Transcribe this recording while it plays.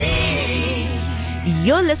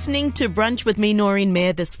You're listening to Brunch with me, Noreen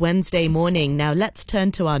Mayer, this Wednesday morning. Now let's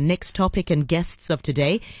turn to our next topic and guests of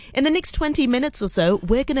today. In the next 20 minutes or so,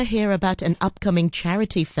 we're going to hear about an upcoming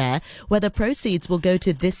charity fair where the proceeds will go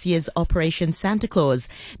to this year's Operation Santa Claus.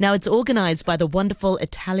 Now it's organized by the wonderful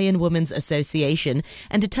Italian Women's Association.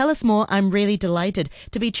 And to tell us more, I'm really delighted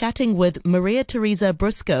to be chatting with Maria Teresa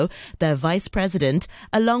Brusco, their vice president,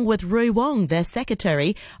 along with Wong, their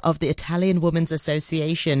secretary of the Italian Women's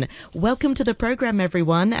Association. Welcome to the program,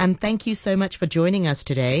 everyone, and thank you so much for joining us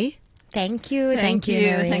today. Thank you.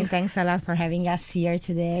 Thanks a lot for having us here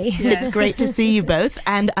today. Yeah. It's great to see you both,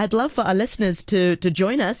 and I'd love for our listeners to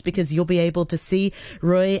join us because you'll be able to see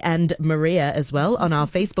Roy and Maria as well on our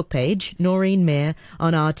Facebook page, Noreen Mayer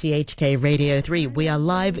on RTHK Radio 3. We are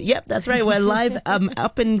live. Yep, that's right. We're live,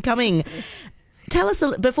 up and coming. Tell us,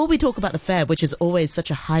 before we talk about the fair, which is always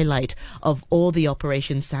such a highlight of all the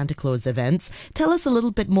Operation Santa Claus events, tell us a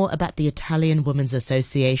little bit more about the Italian Women's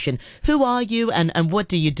Association. Who are you and what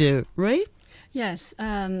do you do? Roy? Yes,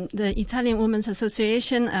 the Italian Women's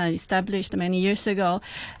Association established many years ago,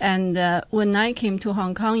 and when I came to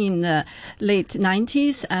Hong Kong in the late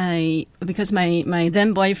 90s, because my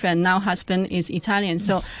then boyfriend, now husband, is Italian,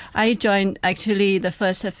 so I joined actually the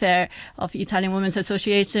first affair of Italian Women's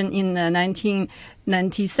Association in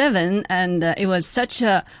 1997, and it was such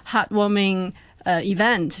a heartwarming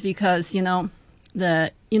event because,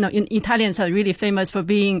 Italians are really famous for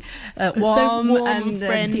being warm and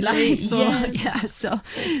friendly, delightful. Yes. Yeah,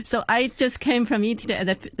 so I just came from Italy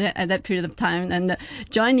at that period of time, and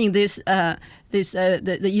joining the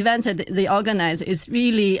events that they organize is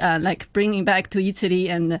really like bringing back to Italy,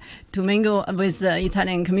 and to mingle with the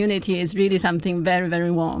Italian community is really something very,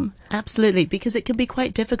 very warm. Absolutely, because it can be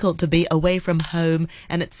quite difficult to be away from home,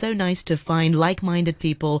 and it's so nice to find like-minded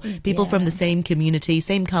people from the same community,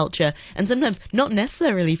 same culture, and sometimes not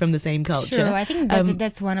necessarily from the same culture. Sure, I think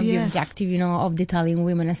that's one of the objectives, of the Italian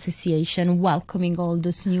Women Association, welcoming all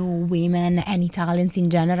those new women and Italians in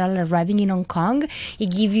general arriving in Hong Kong. It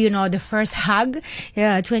gives you, the first hug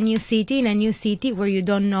to a new city, in a new city where you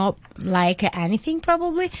don't know anything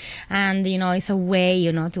probably, and it's a way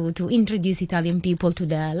to introduce Italian people to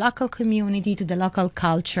the local community, to the local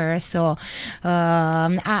culture. So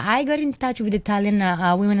I got in touch with the Italian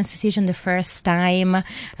Women Association the first time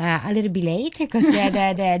a little bit late, because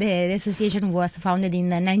the association was founded in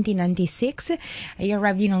 1996. I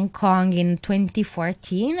arrived in Hong Kong in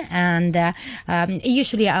 2014, and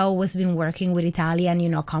usually I always been working with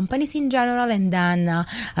Italian companies in general, and then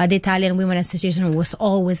the Italian Women Association was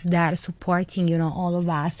always there supporting all of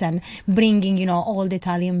us and bringing all the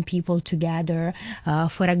Italian people together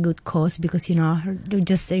for a good cause, because to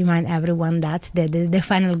just remind everyone that the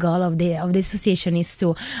final goal of the association is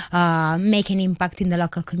to make an impact in the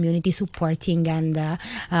local community, supporting and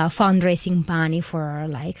fundraising money for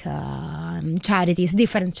charities,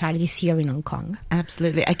 different charities here in Hong Kong.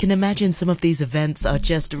 Absolutely. I can imagine some of these events are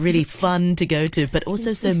just really fun to go to, but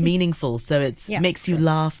also so meaningful. So it makes you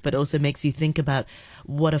laugh, but also makes you think about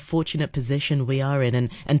what a fortunate position we are in,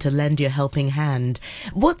 and to lend your helping hand.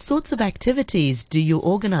 What sorts of activities do you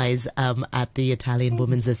organize at the Italian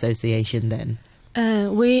Women's Association then?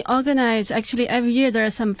 We organize, actually every year there are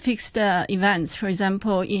some fixed events. For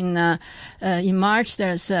example, in March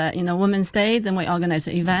there's Women's Day, then we organize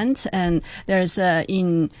an event, and there's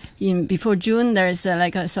in before June there's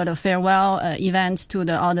like a sort of farewell event to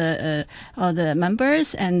all the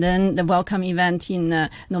members, and then the welcome event in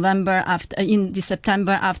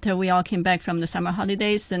September after we all came back from the summer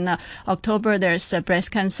holidays. Then October there's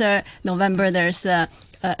breast cancer. November there's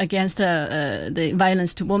against the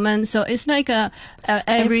violence to women. So it's like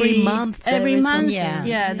every month.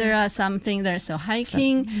 There are something. There's a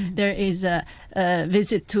hiking. There is a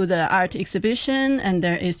visit to the art exhibition, and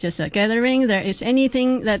there is just a gathering. There is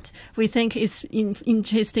anything that we think is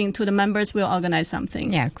interesting to the members, we'll organize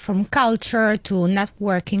something. Yeah, from culture to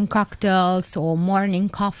networking, cocktails or morning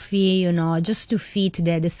coffee, just to fit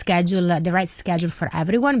the schedule, the right schedule for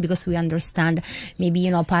everyone, because we understand maybe,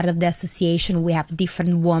 part of the association, we have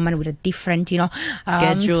different women with a different,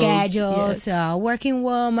 schedules, working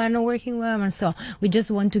woman. So we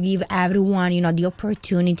just want to give everyone, the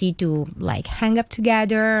opportunity to hang up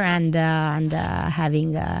together and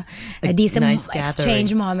having a decent nice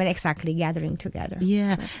exchange moment, exactly, gathering together.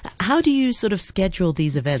 Yeah. How do you sort of schedule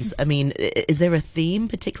these events? I mean, is there a theme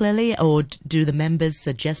particularly, or do the members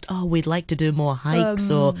suggest, we'd like to do more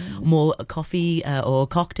hikes or more coffee or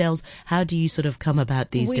cocktails? How do you sort of come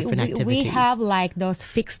about these different activities? We have those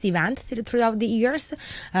fixed events throughout the years.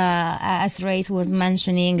 As Ray was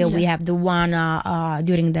mentioning, we have the one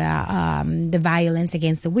during the Violence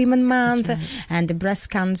Against the Women Month. Right. and the breast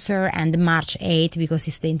cancer, and March 8th because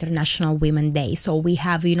it's the International Women's Day. So we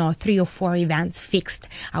have 3 or 4 events fixed,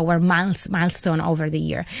 our milestone over the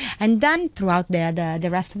year, and then throughout the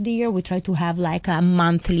rest of the year we try to have like a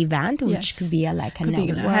monthly event, which could be like a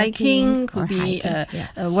hiking, could be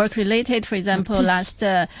work related. For example,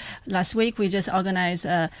 last week we just organized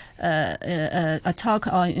a talk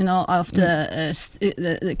of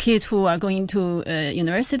the kids who are going to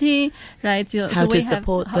university, right? How to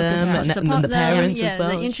support them and the parents as well.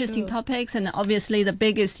 The interesting topics, and obviously the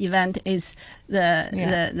biggest event is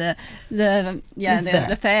the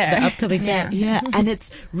fair, the upcoming fair. Yeah, and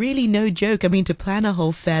it's really no joke. I mean, to plan a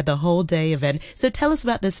whole fair, the whole day event. So tell us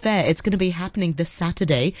about this fair. It's going to be happening this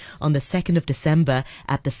Saturday on the 2nd of December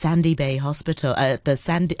at the Sandy Bay Hospital,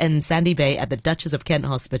 Sandy Bay at the Duchess of Kent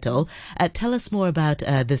Hospital. Tell us more about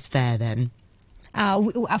this fair then.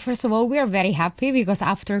 First of all, we are very happy because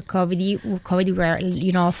after COVID,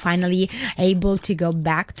 we're finally able to go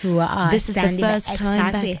back to this is the first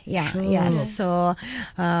time back. Yes. So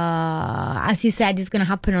as you said, it's going to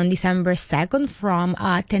happen on December 2nd from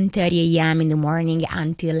 10:30 a.m. in the morning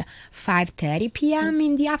until 5:30 p.m.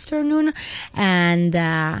 in the afternoon. And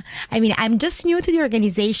I'm just new to the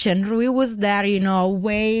organization. Rui was there,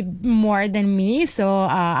 way more than me. So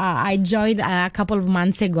I joined a couple of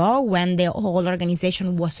months ago when the whole organization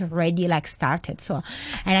was already started. So,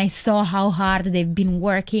 and I saw how hard they've been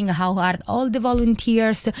working, how hard all the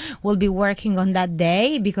volunteers will be working on that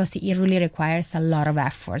day, because it really requires a lot of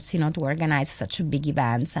efforts, to organize such a big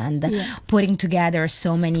events, and putting together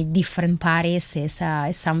so many different parties is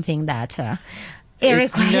something that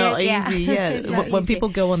it's not easy. When people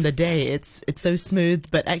go on the day, it's so smooth,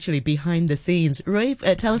 but actually behind the scenes. Roy,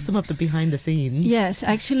 tell us some of the behind the scenes. Yes,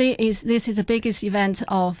 actually, this is the biggest event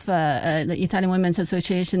of the Italian Women's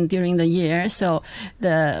Association during the year. So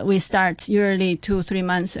we start yearly 2-3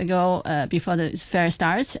 months ago before the fair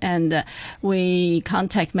starts, and we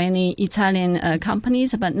contact many Italian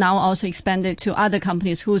companies, but now also expanded to other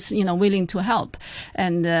companies who's willing to help.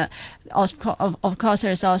 And of course,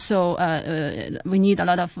 there's also we need a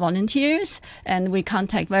lot of volunteers, and we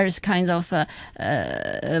contact various kinds of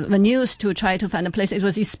venues to try to find a place. It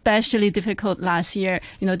was especially difficult last year,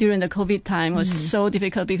 during the COVID time. It was so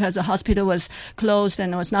difficult because the hospital was closed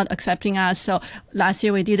and was not accepting us. So last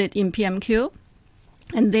year we did it in PMQ.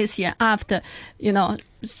 And this year, after,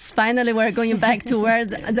 finally we're going back to where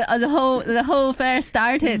the whole fair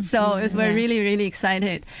started. So we're really, really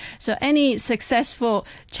excited. So any successful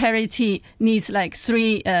charity needs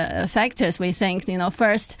 3 factors, we think.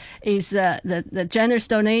 First is the generous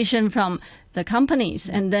donation from the companies,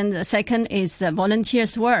 and then the second is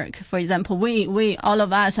volunteers' work. For example, we all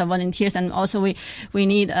of us are volunteers, and also we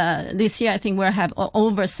need this year I think we'll have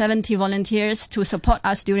over 70 volunteers to support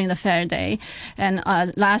us during the fair day. And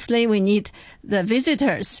lastly, we need the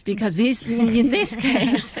visitors, because in this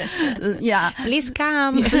case, please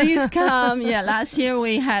come. Last year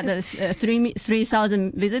we had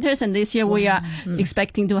 3,000 visitors, and this year we are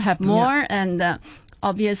expecting to have more. And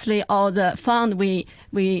obviously, all the fund we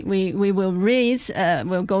will raise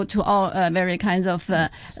will go to all various kinds of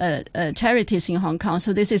charities in Hong Kong.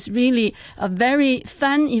 So this is really a very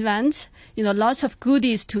fun event. Lots of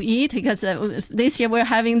goodies to eat, because this year we're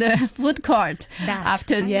having the food court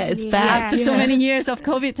after so many years of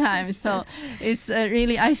COVID time. So it's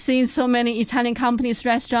really, I've seen so many Italian companies,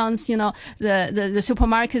 restaurants, the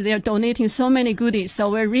supermarkets, they are donating so many goodies. So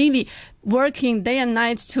we're really working day and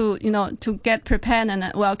night to get prepared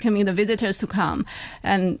and welcoming the visitors to come.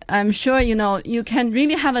 And I'm sure, you can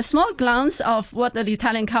really have a small glance of what the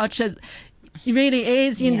Italian culture really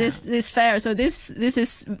is in this fair. So this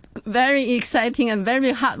is very exciting and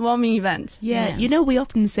very heartwarming event. We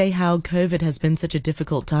often say how COVID has been such a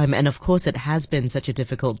difficult time, and of course it has been such a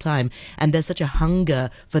difficult time, and there's such a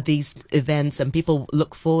hunger for these events and people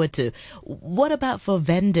look forward to. What about for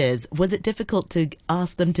vendors? Was it difficult to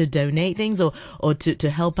ask them to donate things or to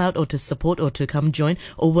help out or to support or to come join?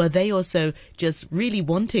 Or were they also just really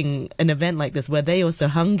wanting an event like this? Were they also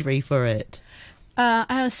hungry for it?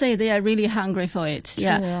 I'll say they are really hungry for it.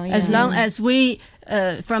 As long as we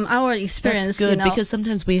from our experience. That's good, because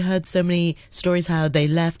sometimes we heard so many stories how they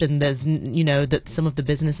left and there's, that some of the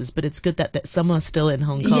businesses, but it's good that some are still in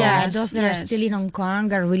Hong Kong. Yeah, those that are still in Hong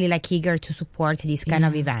Kong are really eager to support these kind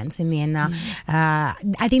of events. I mean, I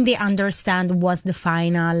think they understand what's the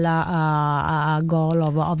final goal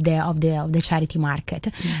of the charity market,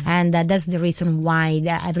 and that's the reason why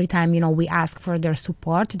every time we ask for their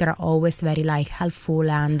support, they're always very helpful,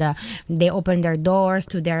 and they open their doors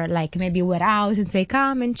to their maybe warehouse and say,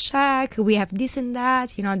 come and check, we have this and that,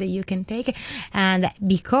 that you can take. And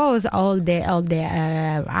because all the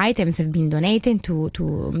items have been donated to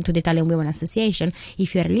the Italian Women Association,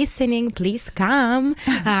 if you're listening, please come,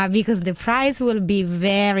 because the price will be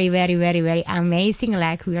very, very, very, very amazing.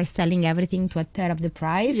 Like, we are selling everything to a third of the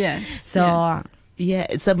price. Yes. So... Yes. Yeah,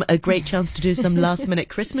 it's a great chance to do some last-minute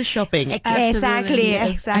Christmas shopping. Exactly.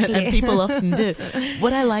 And people often do.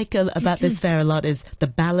 What I like about this fair a lot is the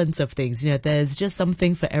balance of things. There's just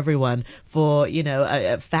something for everyone, for,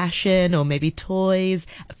 fashion or maybe toys,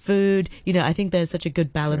 food. I think there's such a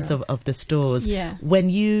good balance of the stores. Yeah.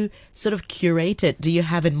 When you sort of curate it, do you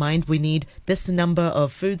have in mind we need this number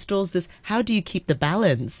of food stalls? How do you keep the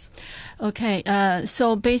balance? Okay,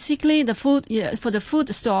 so basically the food, for the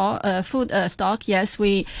food stock, yes,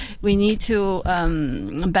 we need to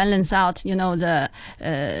balance out, the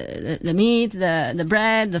meat, the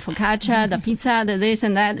bread, the focaccia, the pizza, the this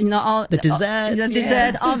and that, all the desserts,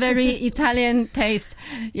 dessert, all very Italian taste.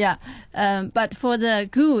 Yeah. But for the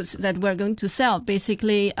goods that we're going to sell,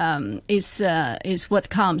 basically, is what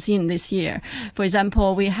comes in this year. For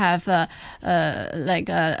example, we have a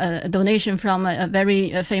donation from a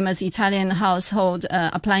very famous Italian household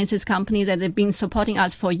appliances company that they've been supporting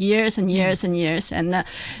us for years and years and years. And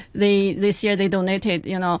this year they donated,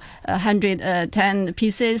 110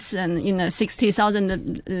 pieces and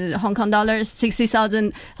 60,000 Hong Kong dollars,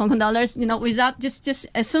 60,000 Hong Kong dollars. Without just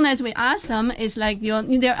as soon as we ask them, it's like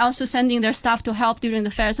they're also sending their staff to help during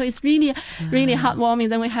the fair. So it's really, really heartwarming.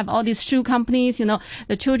 Then we have all these shoe companies, the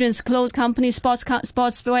children's clothes companies,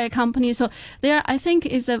 sportswear companies. So I think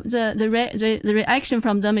is the reaction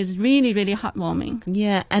from them is really, really heartwarming.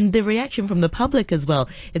 Yeah, and the reaction from the public as well.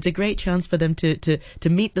 It's a great chance for them to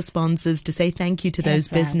meet the sponsors, to say thank you to those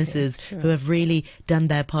businesses who have really done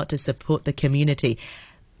their part to support the community.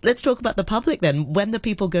 Let's talk about the public then. When the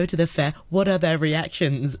people go to the fair, what are their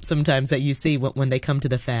reactions sometimes that you see when they come to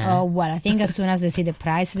the fair? Oh, well, I think as soon as they see the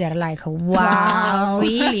price, they're like, wow,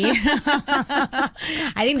 really?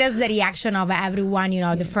 I think that's the reaction of everyone,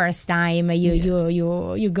 the first time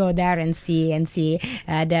you go there and see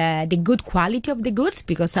the good quality of the goods,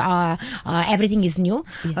 because everything is new.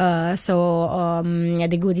 Yes. So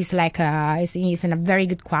the good is like is in a very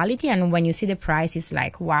good quality, and when you see the price, it's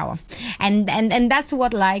like, wow. And that's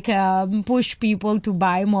what push people to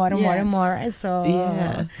buy more and more and more. So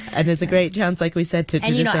yeah, and it's a great chance, like we said, to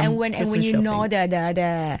do some and when you shopping. know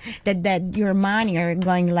that your money are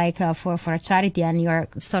going for a charity, and you're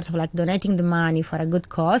sort of like donating the money for a good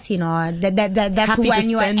cause, that's happy when to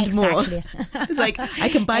you spend are more. It's like, I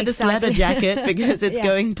can buy this leather jacket because it's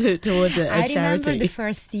going towards a charity. I remember the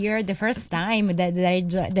first time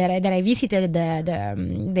that I visited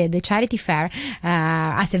the charity fair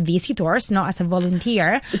as a visitor, not as a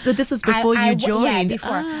volunteer. So this was before you joined? Yeah,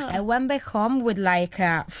 before. I went back home with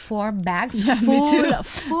 4 bags full of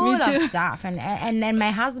stuff, and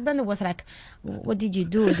my husband was like, what did you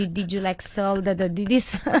do? Did you sell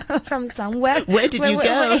this from somewhere? Where did you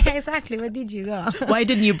go? Exactly, where did you go? Why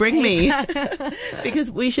didn't you bring me?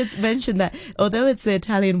 Because we should mention that although it's the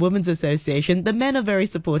Italian Women's Association, the men are very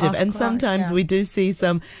supportive, and sometimes we do see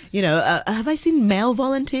some, have I seen male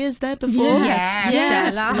volunteers there before?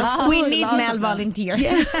 Yes. We need male volunteers.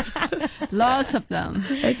 Yeah. Lots of them.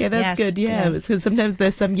 Okay, that's good. Yeah, because sometimes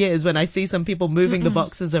there's some years when I see some people moving the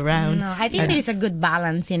boxes around. No, I think there is a good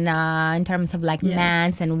balance in terms of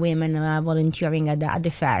men and women volunteering at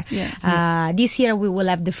the fair. Yes. This year we will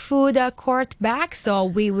have the food court back, so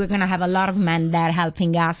we're gonna have a lot of men there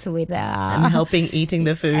helping us with and helping eating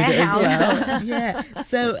the food as well. Yeah.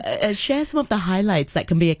 So share some of the highlights that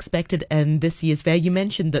can be expected in this year's fair. You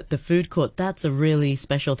mentioned that the food court, that's a really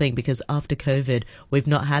special thing, because after COVID we've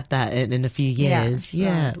not had that in a few years.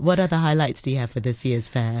 Yeah. What other highlights do you have for this year's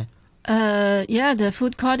fair? The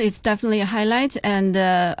food court is definitely a highlight, and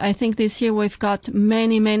I think this year we've got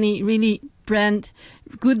many really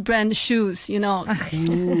good brand shoes,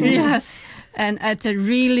 Yes. And at a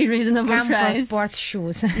really reasonable price. Sports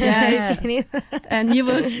shoes. Yes. And you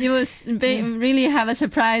will really have a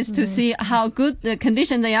surprise to see how good the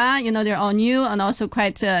condition they are. They're all new and also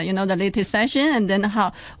quite, the latest fashion. And then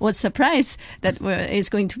what's the price that is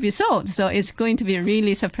going to be sold. So it's going to be a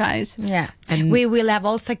really surprise. Yeah. And we will have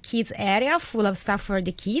also kids area full of stuff for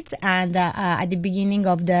the kids. And at the beginning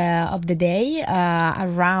of the day,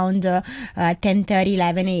 around 10:30,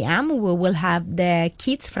 11 a.m. we will have the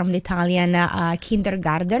kids from the Italian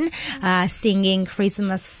kindergarten singing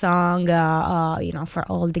Christmas song, for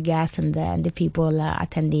all the guests and the people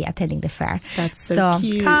attending the fair. That's so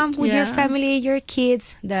cute. Come with your family, your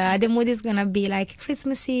kids. The mood is gonna be like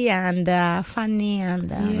Christmassy and funny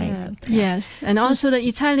and amazing. Yes, and also the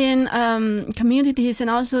Italian communities and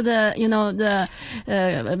also the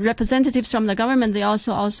representatives from the government. They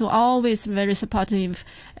also always very supportive.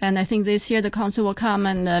 And I think this year the council will come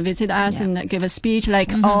and visit us and give a speech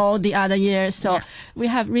like all the other years. So we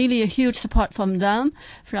have really a huge support from them,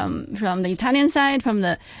 from the Italian side, from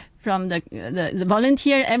the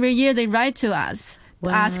volunteer. Every year they write to us.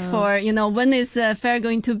 Wow. Ask for, when is the fair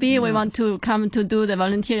going to be? We want to come to do the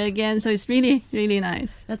volunteer again. So it's really, really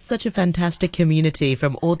nice. That's such a fantastic community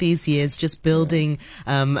from all these years, just building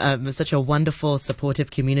such a wonderful, supportive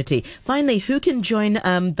community. Finally, who can join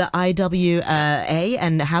the IWA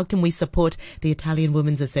and how can we support the Italian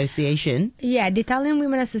Women's Association? Yeah, the Italian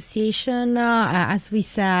Women's Association, as we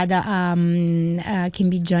said, can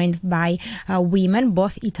be joined by women,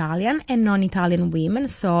 both Italian and non-Italian women.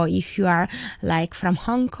 So if you are like from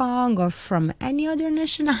Hong Kong or from any other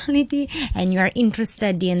nationality and you are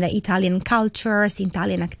interested in the Italian cultures,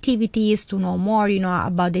 Italian activities, to know more,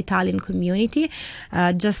 about the Italian community,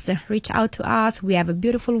 just reach out to us. We have a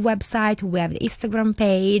beautiful website. We have the Instagram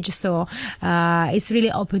page. So it's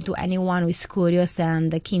really open to anyone who is curious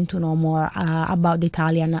and keen to know more about the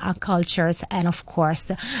Italian cultures and, of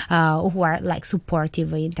course, who are like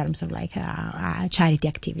supportive in terms of like charity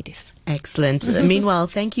activities. Excellent. Meanwhile,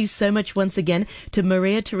 thank you so much once again to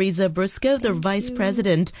Maria Teresa Brusco, the Vice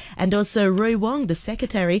President, and also Roy Wong, the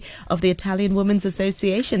Secretary of the Italian Women's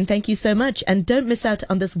Association. Thank you so much. And don't miss out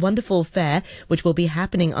on this wonderful fair, which will be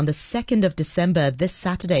happening on the 2nd of December, this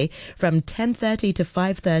Saturday, from 10:30 to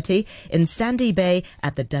 5:30 in Sandy Bay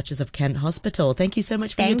at the Duchess of Kent Hospital. Thank you so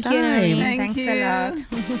much for your time. Thanks a lot.